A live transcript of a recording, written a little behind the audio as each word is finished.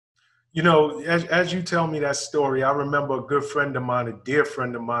You know, as you tell me that story, I remember a good friend of mine, a dear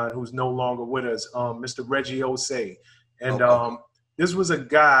friend of mine who's no longer with us, Mr. Reggie Osei. And Okay. this was a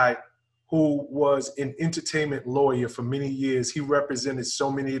guy who was an entertainment lawyer for many years. He represented so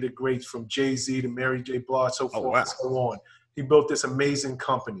many of the greats from Jay-Z to Mary J. Blige, so Oh forth wow. and so on. He built this amazing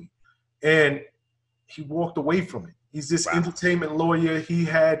company. And he walked away from it. He's this Wow. entertainment lawyer. He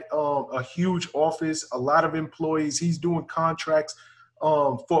had a huge office, a lot of employees. He's doing contracts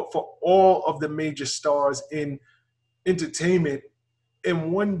for all of the major stars in entertainment.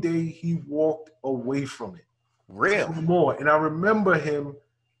 And one day he walked away from it. Really? No more. And I remember him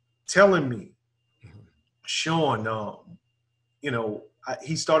telling me, Shawn,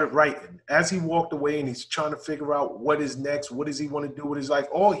 he started writing. As he walked away and he's trying to figure out what is next, what does he want to do with his life,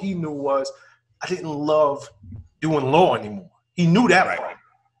 all he knew was, I didn't love doing law anymore. He knew that Right. part.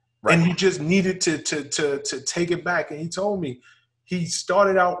 Right. And he just needed to take it back. And he told me he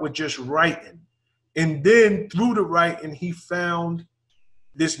started out with just writing. And then through the writing, he found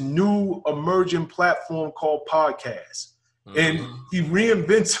this new emerging platform called podcast. And he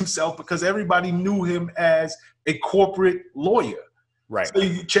reinvents himself because everybody knew him as a corporate lawyer. Right. So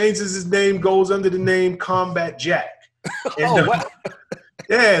he changes his name, goes under the name Combat Jack. And, Oh wow.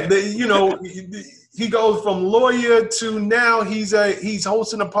 yeah, he goes from lawyer to now he's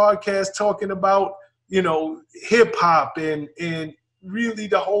hosting a podcast talking about, hip hop and really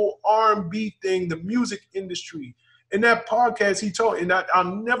the whole R&B thing, the music industry. In that podcast, he told, and I'll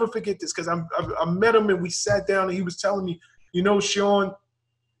never forget this because I met him and we sat down and he was telling me, Shawn,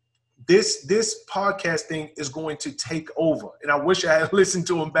 this podcast thing is going to take over. And I wish I had listened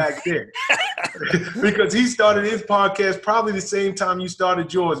to him back then. Because he started his podcast probably the same time you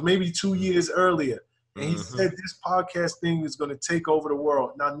started yours, maybe 2 years earlier. And he said this podcast thing is going to take over the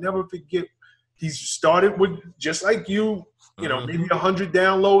world. And I'll never forget, he started with, just like you, maybe 100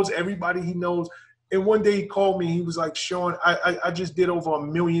 downloads, everybody he knows. And one day he called me, he was like, Shawn, I just did over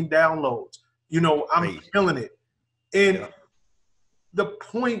 1 million downloads. I'm killing it. And the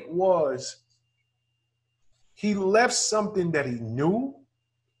point was, he left something that he knew.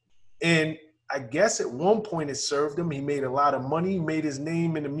 And I guess at one point it served him. He made a lot of money. He made his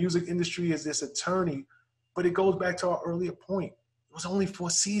name in the music industry as this attorney. But it goes back to our earlier point. It was only for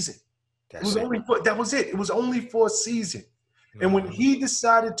a season. That was it. It was only for a season. And when he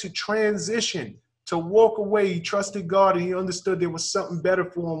decided to transition, to walk away, he trusted God and he understood there was something better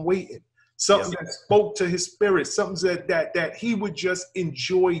for him waiting. Something that spoke to his spirit, something that he would just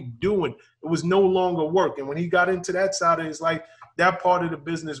enjoy doing. It was no longer work. And when he got into that side of his life, that part of the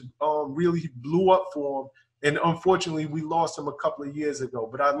business really blew up for him. And unfortunately, we lost him a couple of years ago.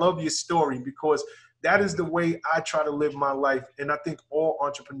 But I love your story because that is the way I try to live my life. And I think all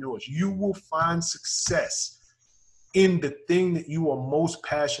entrepreneurs, you will find success in the thing that you are most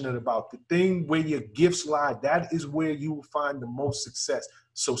passionate about, the thing where your gifts lie. That is where you will find the most success.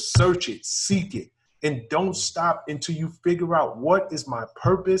 So search it, seek it, and don't stop until you figure out what is my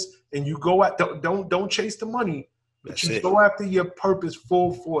purpose. And you go out, don't chase the money, but you go after your purpose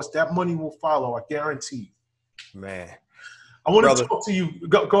full force. That money will follow, I guarantee. Man. I want to talk to you.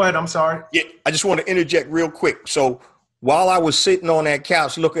 Go ahead. I'm sorry. Yeah, I just want to interject real quick. So while I was sitting on that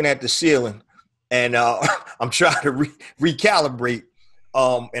couch looking at the ceiling, and I'm trying to recalibrate,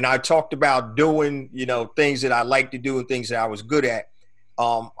 and I talked about doing, things that I like to do and things that I was good at.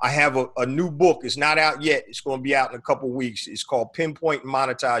 I have a new book. It's not out yet. It's going to be out in a couple of weeks. It's called Pinpoint and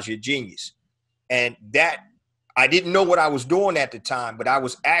Monetize Your Genius. And that, I didn't know what I was doing at the time, but I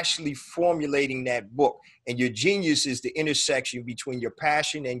was actually formulating that book. And your genius is the intersection between your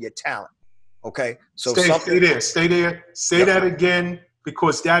passion and your talent. Okay. So stay there. Say that again,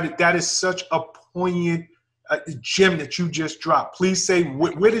 because that is such a poignant gem that you just dropped. Please say,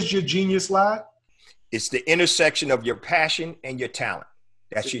 where does your genius lie? It's the intersection of your passion and your talent.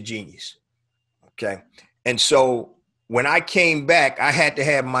 That's your genius. Okay. And so when I came back, I had to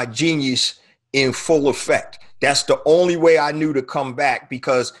have my genius in full effect. That's the only way I knew to come back,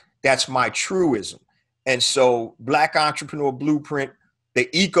 because that's my truism. And so Black Entrepreneur Blueprint, the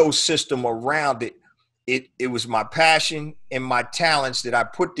ecosystem around it, it was my passion and my talents that I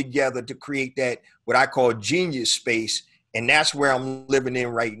put together to create that, what I call genius space. And that's where I'm living in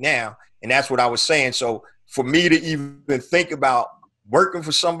right now. And that's what I was saying. So for me to even think about working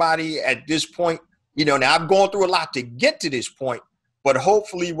for somebody at this point, now I've gone through a lot to get to this point, but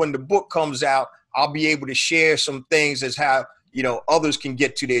hopefully when the book comes out, I'll be able to share some things as how, others can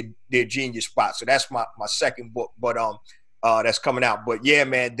get to their genius spot. So that's my second book, but that's coming out. But yeah,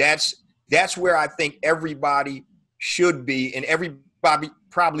 man, that's where I think everybody should be, and everybody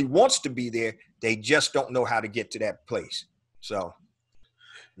probably wants to be there. They just don't know how to get to that place. So.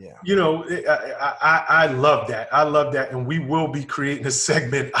 Yeah. You know, I love that. I love that. And we will be creating a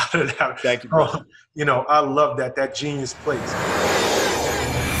segment out of that. Thank you, brother. You know, I love that genius place.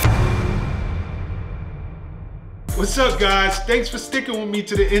 What's up, guys? Thanks for sticking with me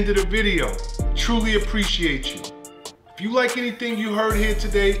to the end of the video. Truly appreciate you. If you like anything you heard here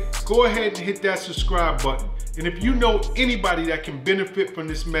today, go ahead and hit that subscribe button. And if you know anybody that can benefit from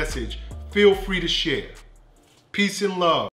this message, feel free to share. Peace and love.